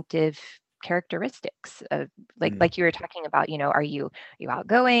distinctive characteristics of, Mm. like you were talking about. Are you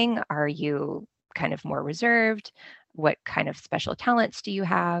outgoing? Are you kind of more reserved? What kind of special talents do you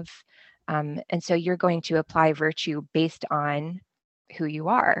have? And so you're going to apply virtue based on who you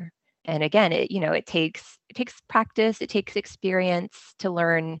are. And again, it takes practice, it takes experience to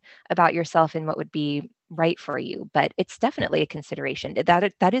learn about yourself and what would be right for you. But it's definitely a consideration.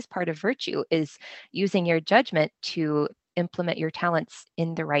 That is part of virtue, is using your judgment to implement your talents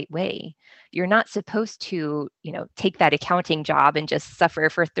in the right way. You're not supposed to, take that accounting job and just suffer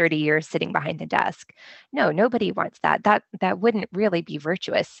for 30 years sitting behind the desk. No, nobody wants that. That wouldn't really be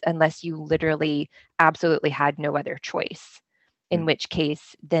virtuous unless you literally absolutely had no other choice. In Mm. which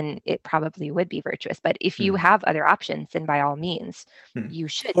case, then it probably would be virtuous. But if you Mm. have other options, then by all means, Mm. you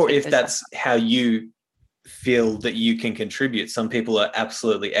should Or take if those other that's how you feel that you can contribute. Some people are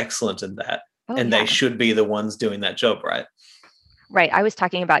absolutely excellent in that, Oh, and they yeah. should be the ones doing that job, right? Right. I was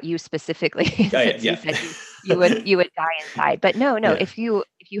talking about you specifically Oh, yeah, since you yeah. said you would die inside. But no, Yeah. if you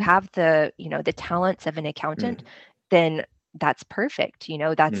have the talents of an accountant, Mm. then that's perfect.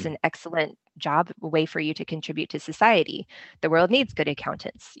 That's Mm. an excellent job, way for you to contribute to society. The world needs good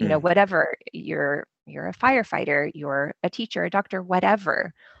accountants. Mm. Whatever you're a firefighter, you're a teacher, a doctor,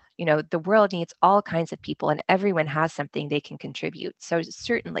 whatever. The world needs all kinds of people, and everyone has something they can contribute. So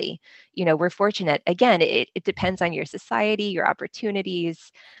certainly, we're fortunate. Again, it depends on your society, your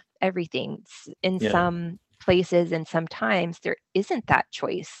opportunities, everything. In Yeah. some places and sometimes there isn't that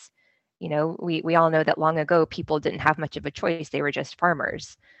choice. We all know that long ago people didn't have much of a choice. They were just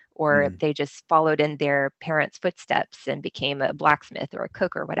farmers, or Mm. they just followed in their parents' footsteps and became a blacksmith or a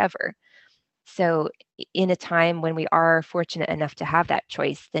cook or whatever. So, in a time when we are fortunate enough to have that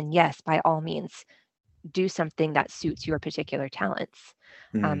choice, then yes, by all means, do something that suits your particular talents.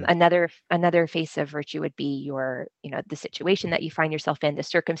 Mm. Another face of virtue would be the situation that you find yourself in, the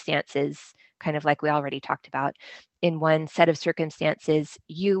circumstances, kind of like we already talked about. In one set of circumstances,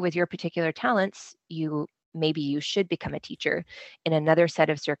 you with your particular talents, maybe you should become a teacher. In another set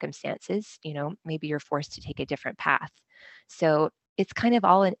of circumstances, maybe you're forced to take a different path. So it's kind of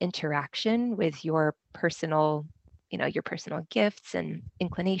all an interaction with your personal gifts and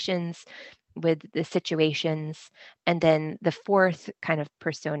inclinations, with the situations. And then the fourth kind of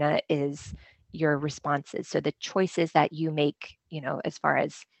persona is your responses. So the choices that you make, as far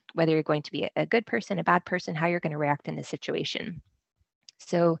as whether you're going to be a good person, a bad person, how you're going to react in the situation.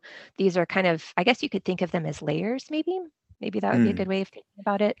 So these are kind of, I guess you could think of them as layers, maybe. Maybe that would be a good Mm. way of thinking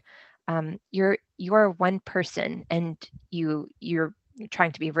about it. You're one person, and you're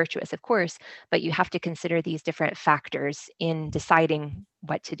trying to be virtuous, of course, but you have to consider these different factors in deciding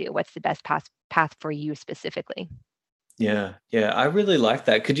what to do. What's the best path for you specifically? Yeah, yeah, I really like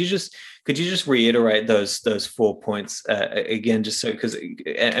that. Could you just reiterate those 4 points again, just so, because,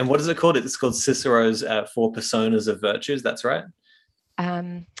 and what is it called? It's called Cicero's four personas of virtues. That's right,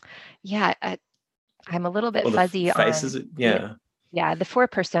 Um, yeah, I'm a little bit or the fuzzy faces. on the Yeah, yeah, the four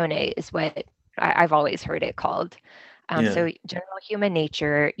personae is what I've always heard it called. yeah, So general human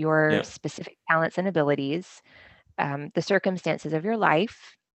nature, your yeah, specific talents and abilities, the circumstances of your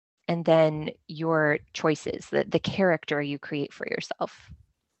life, and then your choices, the character you create for yourself.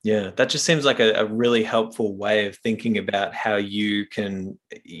 yeah. That just seems like a really helpful way of thinking about how you can,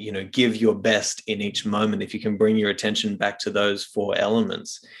 give your best in each moment if you can bring your attention back to those four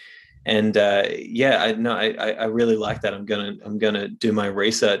elements. And yeah, I know I really like that. I'm gonna do my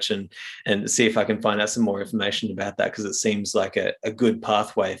research and see if I can find out some more information about that, because it seems like a good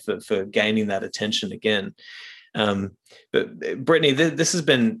pathway for gaining that attention again. Um, but Brittany, this has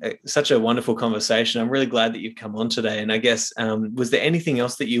been such a wonderful conversation. I'm really glad that you've come on today. And I guess, was there anything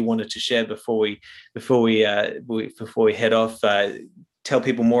else that you wanted to share before we head off? Tell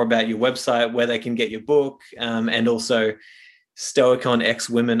people more about your website, where they can get your book, and also Stoicon X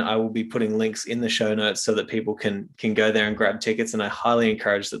Women. I will be putting links in the show notes so that people can go there and grab tickets, and I highly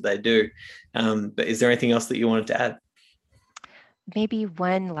encourage that they do. But is there anything else that you wanted to add? Maybe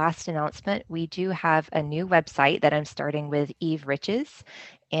one last announcement. We do have a new website that I'm starting with Eve Riches,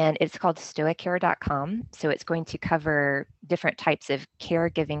 and it's called stoicare.com. So it's going to cover different types of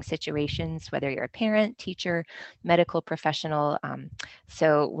caregiving situations, whether you're a parent, teacher, medical professional.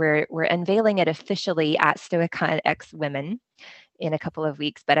 So we're unveiling it officially at Stoicon X Women in a couple of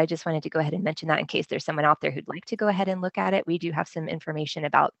weeks, but I just wanted to go ahead and mention that in case there's someone out there who'd like to go ahead and look at it. We do have some information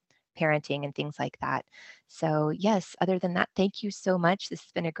about parenting and things like that. So, yes, other than that, thank you so much. This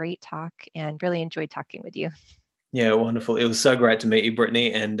has been a great talk and really enjoyed talking with you. Yeah, wonderful. It was so great to meet you,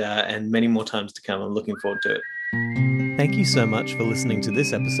 Brittany, and many more times to come. I'm looking forward to it. Thank you so much for listening to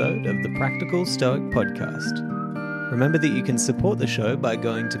this episode of the Practical Stoic Podcast. Remember that you can support the show by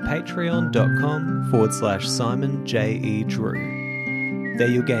going to patreon.com/Simon J.E. Drew. There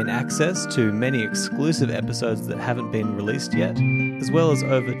you'll gain access to many exclusive episodes that haven't been released yet, as well as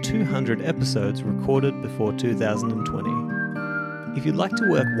over 200 episodes recorded before 2020. If you'd like to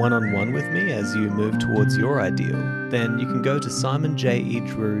work one-on-one with me as you move towards your ideal, then you can go to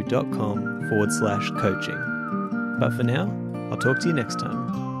simonjedrew.com/coaching. But for now, I'll talk to you next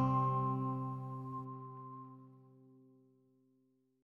time.